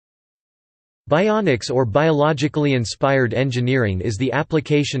Bionics or biologically inspired engineering is the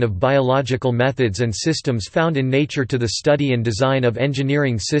application of biological methods and systems found in nature to the study and design of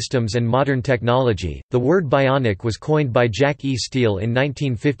engineering systems and modern technology. The word bionic was coined by Jack E. Steele in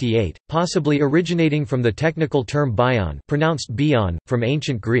 1958, possibly originating from the technical term bion, pronounced bion, from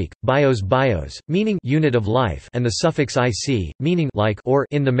ancient Greek, bios, meaning unit of life, and the suffix ic, meaning like or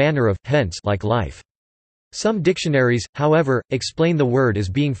in the manner of, hence like life. Some dictionaries, however, explain the word as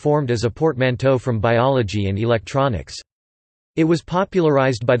being formed as a portmanteau from biology and electronics. It was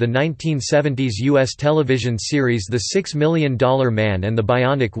popularized by the 1970s U.S. television series The $6 Million Man and the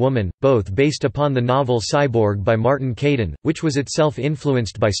Bionic Woman, both based upon the novel Cyborg by Martin Caidin, which was itself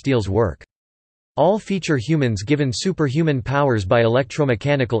influenced by Steele's work. All feature humans given superhuman powers by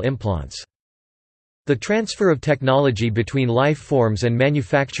electromechanical implants. The transfer of technology between life forms and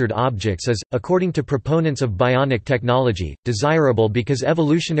manufactured objects is, according to proponents of bionic technology, desirable because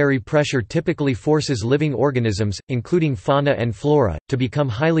evolutionary pressure typically forces living organisms, including fauna and flora, to become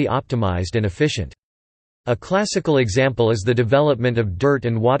highly optimized and efficient. A classical example is the development of dirt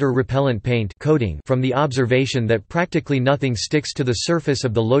and water-repellent paint coating from the observation that practically nothing sticks to the surface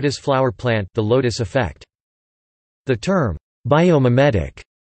of the lotus flower plant, the lotus effect. The term, biomimetic,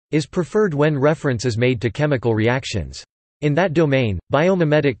 is preferred when reference is made to chemical reactions. In that domain,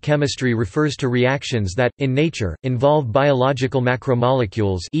 biomimetic chemistry refers to reactions that, in nature, involve biological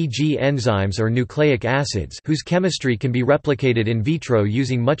macromolecules e.g. enzymes or nucleic acids whose chemistry can be replicated in vitro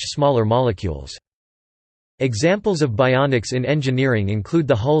using much smaller molecules. Examples of bionics in engineering include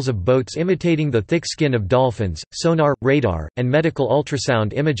the hulls of boats imitating the thick skin of dolphins, sonar, radar, and medical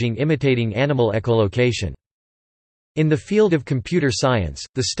ultrasound imaging imitating animal echolocation. In the field of computer science,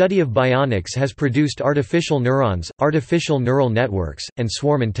 the study of bionics has produced artificial neurons, artificial neural networks, and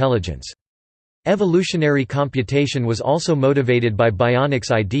swarm intelligence. Evolutionary computation was also motivated by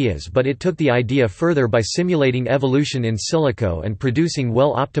bionics ideas, but it took the idea further by simulating evolution in silico and producing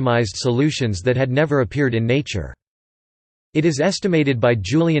well-optimized solutions that had never appeared in nature. It is estimated by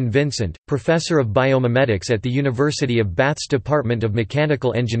Julian Vincent, professor of biomimetics at the University of Bath's Department of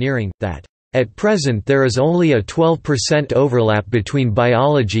Mechanical Engineering, that at present there is only a 12% overlap between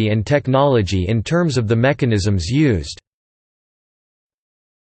biology and technology in terms of the mechanisms used.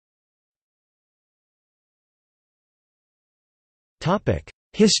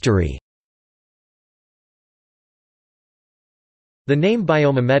 History. The name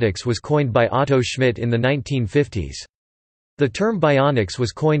biomimetics was coined by Otto Schmidt in the 1950s. The term bionics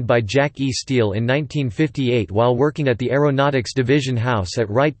was coined by Jack E. Steele in 1958 while working at the Aeronautics Division House at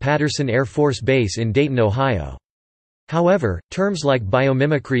Wright-Patterson Air Force Base in Dayton, Ohio. However, terms like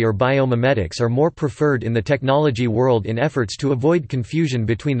biomimicry or biomimetics are more preferred in the technology world in efforts to avoid confusion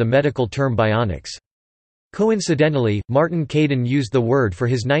between the medical term bionics. Coincidentally, Martin Caidin used the word for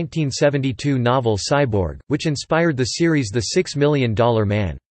his 1972 novel Cyborg, which inspired the series The $6 Million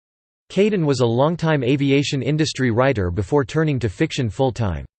Man. Caidin was a longtime aviation industry writer before turning to fiction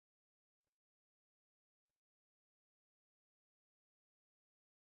full-time.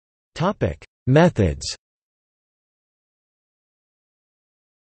 Methods.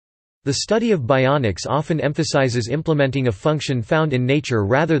 The study of bionics often emphasizes implementing a function found in nature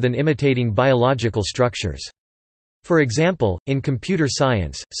rather than imitating biological structures. For example, in computer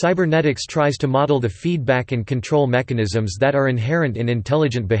science, cybernetics tries to model the feedback and control mechanisms that are inherent in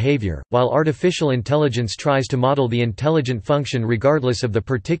intelligent behavior, while artificial intelligence tries to model the intelligent function regardless of the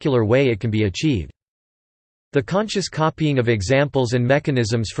particular way it can be achieved. The conscious copying of examples and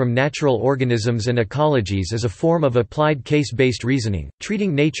mechanisms from natural organisms and ecologies is a form of applied case-based reasoning,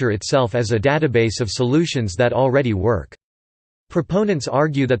 treating nature itself as a database of solutions that already work. Proponents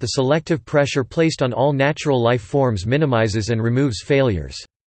argue that the selective pressure placed on all natural life forms minimizes and removes failures.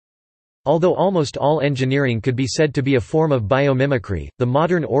 Although almost all engineering could be said to be a form of biomimicry, the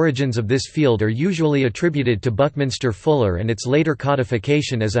modern origins of this field are usually attributed to Buckminster Fuller and its later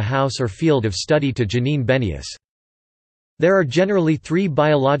codification as a house or field of study to Janine Benyus. There are generally three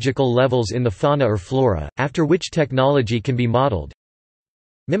biological levels in the fauna or flora, after which technology can be modeled.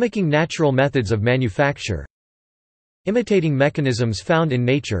 Mimicking natural methods of manufacture. Imitating mechanisms found in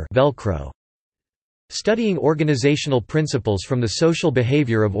nature, Velcro. Studying organizational principles from the social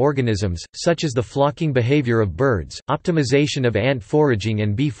behavior of organisms, such as the flocking behavior of birds, optimization of ant foraging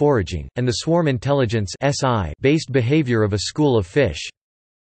and bee foraging, and the swarm intelligence (SI) based behavior of a school of fish.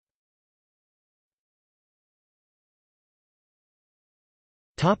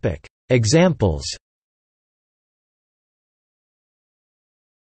 Examples.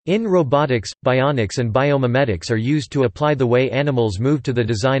 In robotics, bionics and biomimetics are used to apply the way animals move to the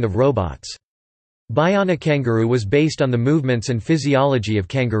design of robots. Bionikangaroo was based on the movements and physiology of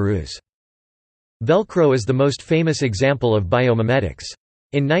kangaroos. Velcro is the most famous example of biomimetics.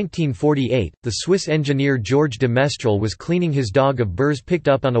 In 1948, the Swiss engineer Georges de Mestral was cleaning his dog of burrs picked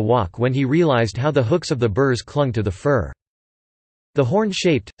up on a walk when he realized how the hooks of the burrs clung to the fur. The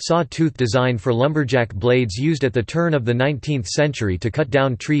horn-shaped, saw-tooth design for lumberjack blades used at the turn of the 19th century to cut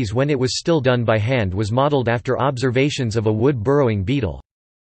down trees when it was still done by hand was modeled after observations of a wood-burrowing beetle.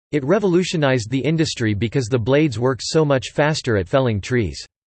 It revolutionized the industry because the blades worked so much faster at felling trees.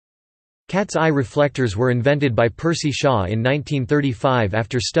 Cat's eye reflectors were invented by Percy Shaw in 1935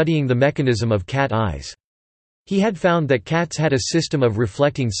 after studying the mechanism of cat eyes. He had found that cats had a system of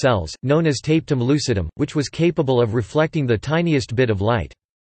reflecting cells, known as tapetum lucidum, which was capable of reflecting the tiniest bit of light.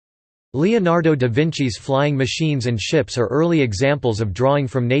 Leonardo da Vinci's flying machines and ships are early examples of drawing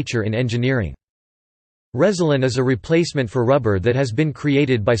from nature in engineering. Resilin is a replacement for rubber that has been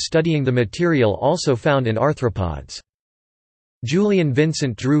created by studying the material also found in arthropods. Julian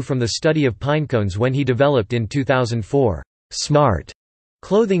Vincent drew from the study of pinecones when he developed in 2004, "smart"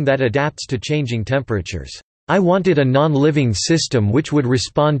 clothing that adapts to changing temperatures. "I wanted a non-living system which would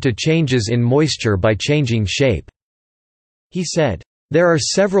respond to changes in moisture by changing shape," he said. "There are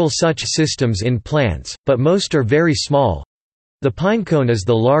several such systems in plants, but most are very small. The pinecone is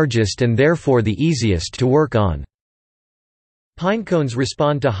the largest and therefore the easiest to work on." Pinecones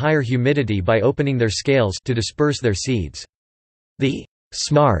respond to higher humidity by opening their scales to disperse their seeds. The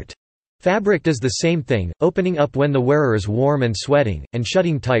 "smart" fabric does the same thing, opening up when the wearer is warm and sweating, and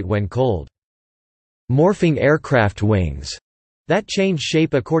shutting tight when cold. Morphing aircraft wings that change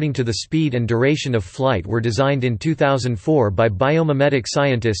shape according to the speed and duration of flight were designed in 2004 by biomimetic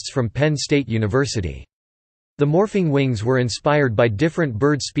scientists from Penn State University. The morphing wings were inspired by different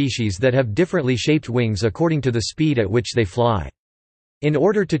bird species that have differently shaped wings according to the speed at which they fly. In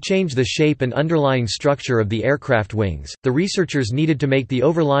order to change the shape and underlying structure of the aircraft wings, the researchers needed to make the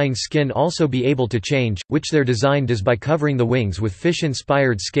overlying skin also be able to change, which their design does by covering the wings with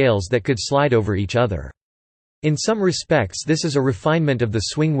fish-inspired scales that could slide over each other. In some respects this is a refinement of the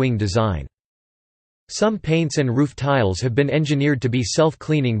swing wing design. Some paints and roof tiles have been engineered to be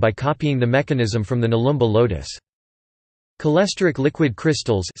self-cleaning by copying the mechanism from the Nelumba lotus. Cholesteric liquid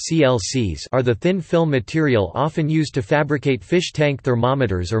crystals (CLCs) are the thin film material often used to fabricate fish tank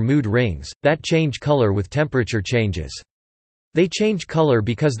thermometers or mood rings, that change color with temperature changes. They change color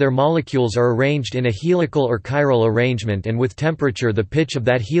because their molecules are arranged in a helical or chiral arrangement, and with temperature the pitch of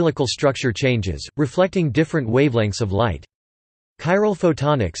that helical structure changes, reflecting different wavelengths of light. Chiral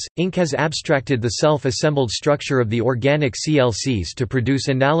photonics, Inc. has abstracted the self-assembled structure of the organic CLCs to produce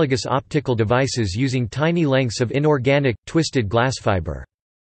analogous optical devices using tiny lengths of inorganic, twisted glass fiber.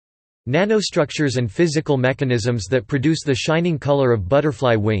 Nanostructures and physical mechanisms that produce the shining color of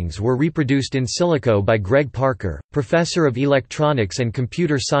butterfly wings were reproduced in silico by Greg Parker, professor of electronics and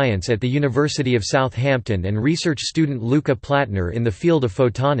computer science at the University of Southampton, and research student Luca Plattner in the field of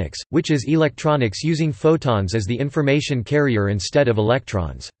photonics, which is electronics using photons as the information carrier instead of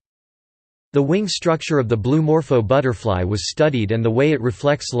electrons. The wing structure of the blue morpho butterfly was studied, and the way it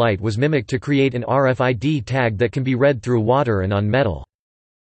reflects light was mimicked to create an RFID tag that can be read through water and on metal.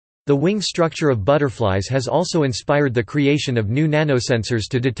 The wing structure of butterflies has also inspired the creation of new nanosensors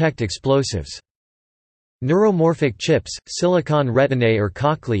to detect explosives. Neuromorphic chips, silicon retinae or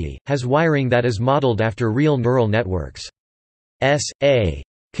cochlea, has wiring that is modeled after real neural networks. S.A.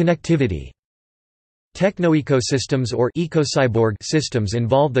 Connectivity. Technoecosystems or ecocyborg systems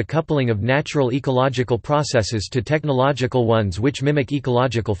involve the coupling of natural ecological processes to technological ones which mimic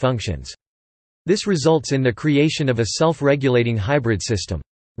ecological functions. This results in the creation of a self-regulating hybrid system.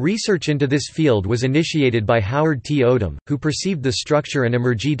 Research into this field was initiated by Howard T. Odum, who perceived the structure and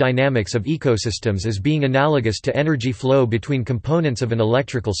emergy dynamics of ecosystems as being analogous to energy flow between components of an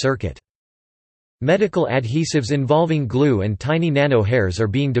electrical circuit. Medical adhesives involving glue and tiny nano hairs are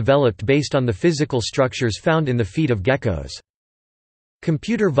being developed based on the physical structures found in the feet of geckos.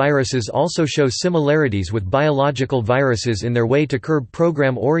 Computer viruses also show similarities with biological viruses in their way to curb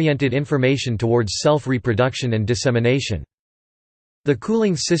program-oriented information towards self-reproduction and dissemination. The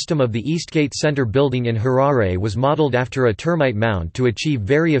cooling system of the Eastgate Center building in Harare was modeled after a termite mound to achieve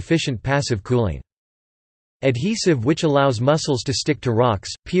very efficient passive cooling. Adhesive which allows muscles to stick to rocks,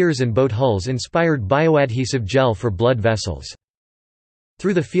 piers and boat hulls inspired bioadhesive gel for blood vessels.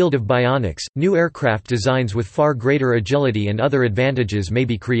 Through the field of bionics, new aircraft designs with far greater agility and other advantages may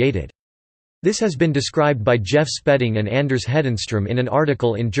be created. This has been described by Jeff Spedding and Anders Hedenstrom in an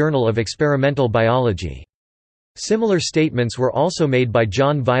article in Journal of Experimental Biology. Similar statements were also made by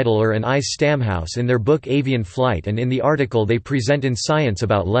John Vidler and Ise Stamhouse in their book Avian Flight and in the article they present in Science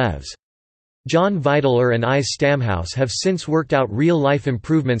about LEVs. John Vidler and I. Stamhouse have since worked out real-life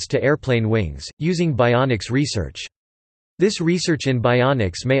improvements to airplane wings, using Bionics research. This research in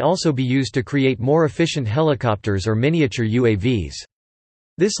bionics may also be used to create more efficient helicopters or miniature UAVs.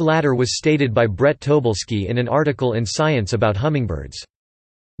 This latter was stated by Brett Tobolsky in an article in Science about hummingbirds.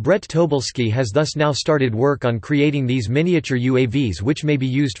 Brett Tobolsky has thus now started work on creating these miniature UAVs which may be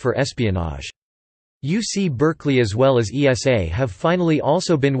used for espionage. UC Berkeley as well as ESA have finally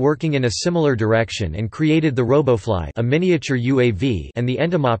also been working in a similar direction and created the RoboFly, a miniature UAV, and the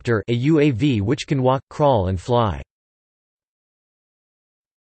Entomopter, a UAV which can walk, crawl and fly.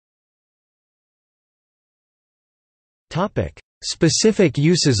 Topic: Specific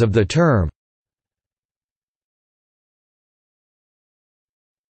uses of the term.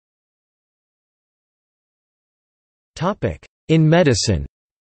 Topic: In medicine.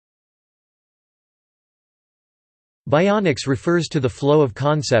 Bionics refers to the flow of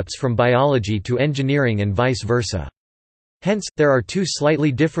concepts from biology to engineering and vice versa. Hence, there are two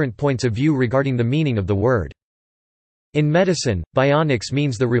slightly different points of view regarding the meaning of the word. In medicine, bionics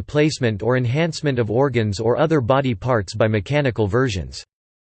means the replacement or enhancement of organs or other body parts by mechanical versions.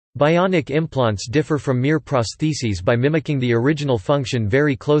 Bionic implants differ from mere prostheses by mimicking the original function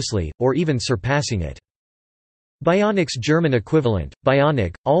very closely, or even surpassing it. Bionics' German equivalent,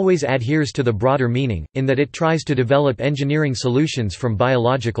 bionic, always adheres to the broader meaning, in that it tries to develop engineering solutions from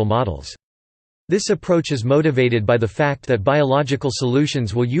biological models. This approach is motivated by the fact that biological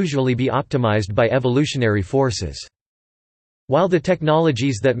solutions will usually be optimized by evolutionary forces. While the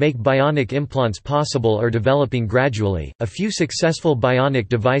technologies that make bionic implants possible are developing gradually, a few successful bionic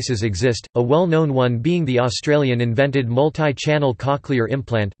devices exist, a well-known one being the Australian-invented multi-channel cochlear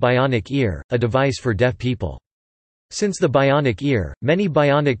implant bionic ear, a device for deaf people. Since the bionic ear, many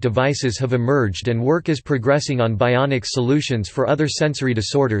bionic devices have emerged and work is progressing on bionic solutions for other sensory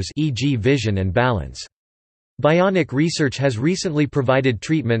disorders, e.g. vision and balance. Bionic research has recently provided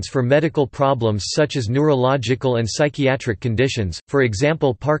treatments for medical problems such as neurological and psychiatric conditions, for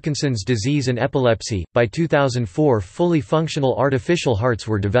example Parkinson's disease and epilepsy. By 2004, fully functional artificial hearts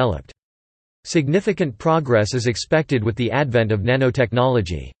were developed. Significant progress is expected with the advent of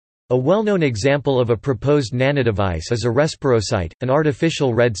nanotechnology. A well-known example of a proposed nanodevice is a respirocyte, an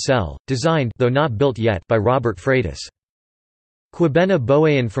artificial red cell, designed though not built yet by Robert Freitas. Kwabena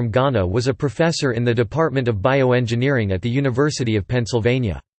Boayan from Ghana was a professor in the Department of Bioengineering at the University of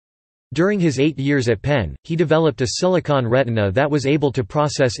Pennsylvania. During his 8 years at Penn, he developed a silicon retina that was able to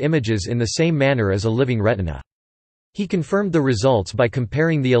process images in the same manner as a living retina. He confirmed the results by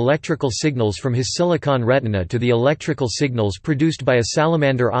comparing the electrical signals from his silicon retina to the electrical signals produced by a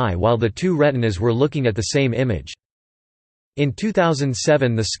salamander eye while the two retinas were looking at the same image. In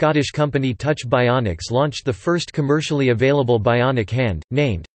 2007, the Scottish company Touch Bionics launched the first commercially available bionic hand,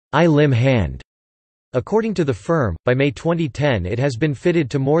 named iLimb Hand. According to the firm, by May 2010 it has been fitted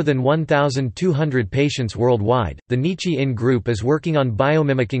to more than 1,200 patients worldwide. The Nichi In Group is working on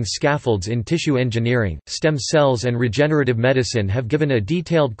biomimicking scaffolds in tissue engineering. Stem cells and regenerative medicine have given a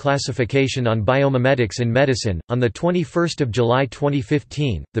detailed classification on biomimetics in medicine. On the 21st of July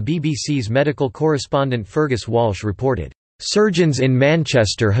 2015, the BBC's medical correspondent Fergus Walsh reported, "Surgeons in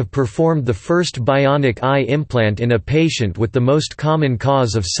Manchester have performed the first bionic eye implant in a patient with the most common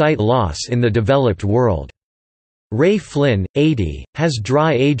cause of sight loss in the developed world. Ray Flynn, 80, has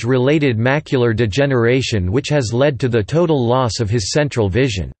dry age-related macular degeneration which has led to the total loss of his central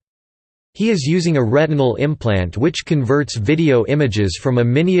vision. He is using a retinal implant which converts video images from a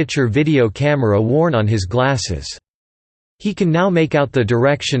miniature video camera worn on his glasses. He can now make out the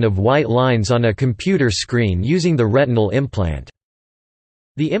direction of white lines on a computer screen using the retinal implant."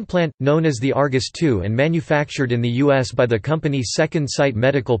 The implant, known as the Argus II and manufactured in the U.S. by the company Second Sight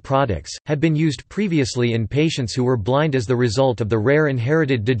Medical Products, had been used previously in patients who were blind as the result of the rare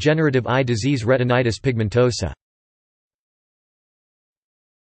inherited degenerative eye disease retinitis pigmentosa.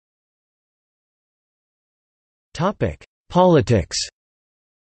 Politics.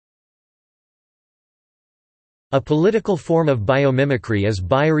 A political form of biomimicry is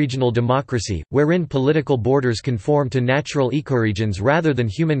bioregional democracy, wherein political borders conform to natural ecoregions rather than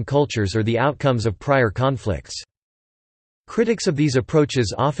human cultures or the outcomes of prior conflicts. Critics of these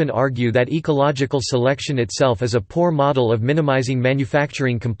approaches often argue that ecological selection itself is a poor model of minimizing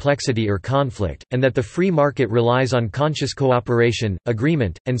manufacturing complexity or conflict, and that the free market relies on conscious cooperation,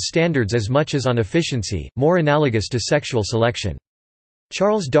 agreement, and standards as much as on efficiency, more analogous to sexual selection.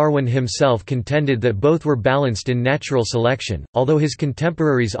 Charles Darwin himself contended that both were balanced in natural selection, although his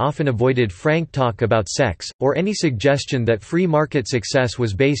contemporaries often avoided frank talk about sex, or any suggestion that free market success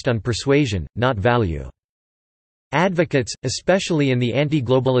was based on persuasion, not value. Advocates, especially in the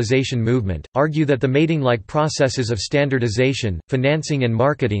anti-globalization movement, argue that the mating-like processes of standardization, financing and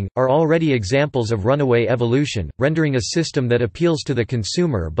marketing, are already examples of runaway evolution, rendering a system that appeals to the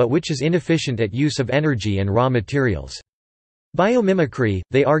consumer but which is inefficient at use of energy and raw materials. Biomimicry,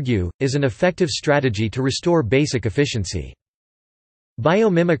 they argue, is an effective strategy to restore basic efficiency.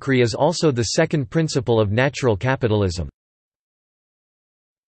 Biomimicry is also the second principle of natural capitalism.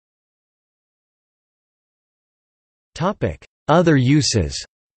 Other uses.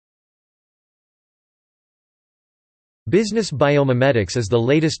 Business biomimetics is the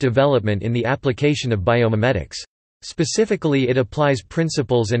latest development in the application of biomimetics. Specifically, it applies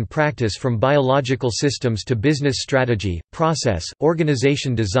principles and practice from biological systems to business strategy, process,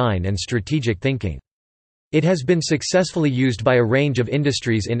 organization design and strategic thinking. It has been successfully used by a range of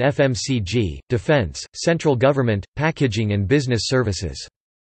industries in FMCG, defense, central government, packaging and business services.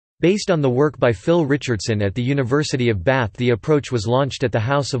 Based on the work by Phil Richardson at the University of Bath, the approach was launched at the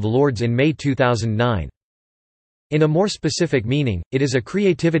House of Lords in May 2009. In a more specific meaning, it is a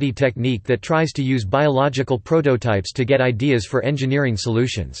creativity technique that tries to use biological prototypes to get ideas for engineering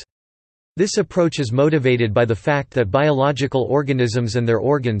solutions. This approach is motivated by the fact that biological organisms and their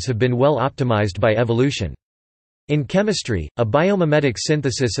organs have been well optimized by evolution. In chemistry, a biomimetic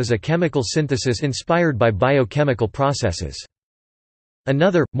synthesis is a chemical synthesis inspired by biochemical processes.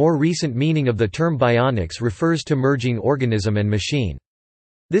 Another, more recent meaning of the term bionics refers to merging organism and machine.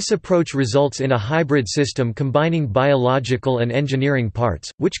 This approach results in a hybrid system combining biological and engineering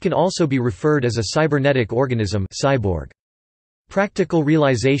parts, which can also be referred as a cybernetic organism cyborg. Practical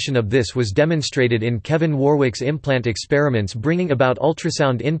realization of this was demonstrated in Kevin Warwick's implant experiments, bringing about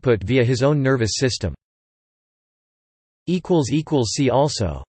ultrasound input via his own nervous system. See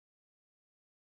also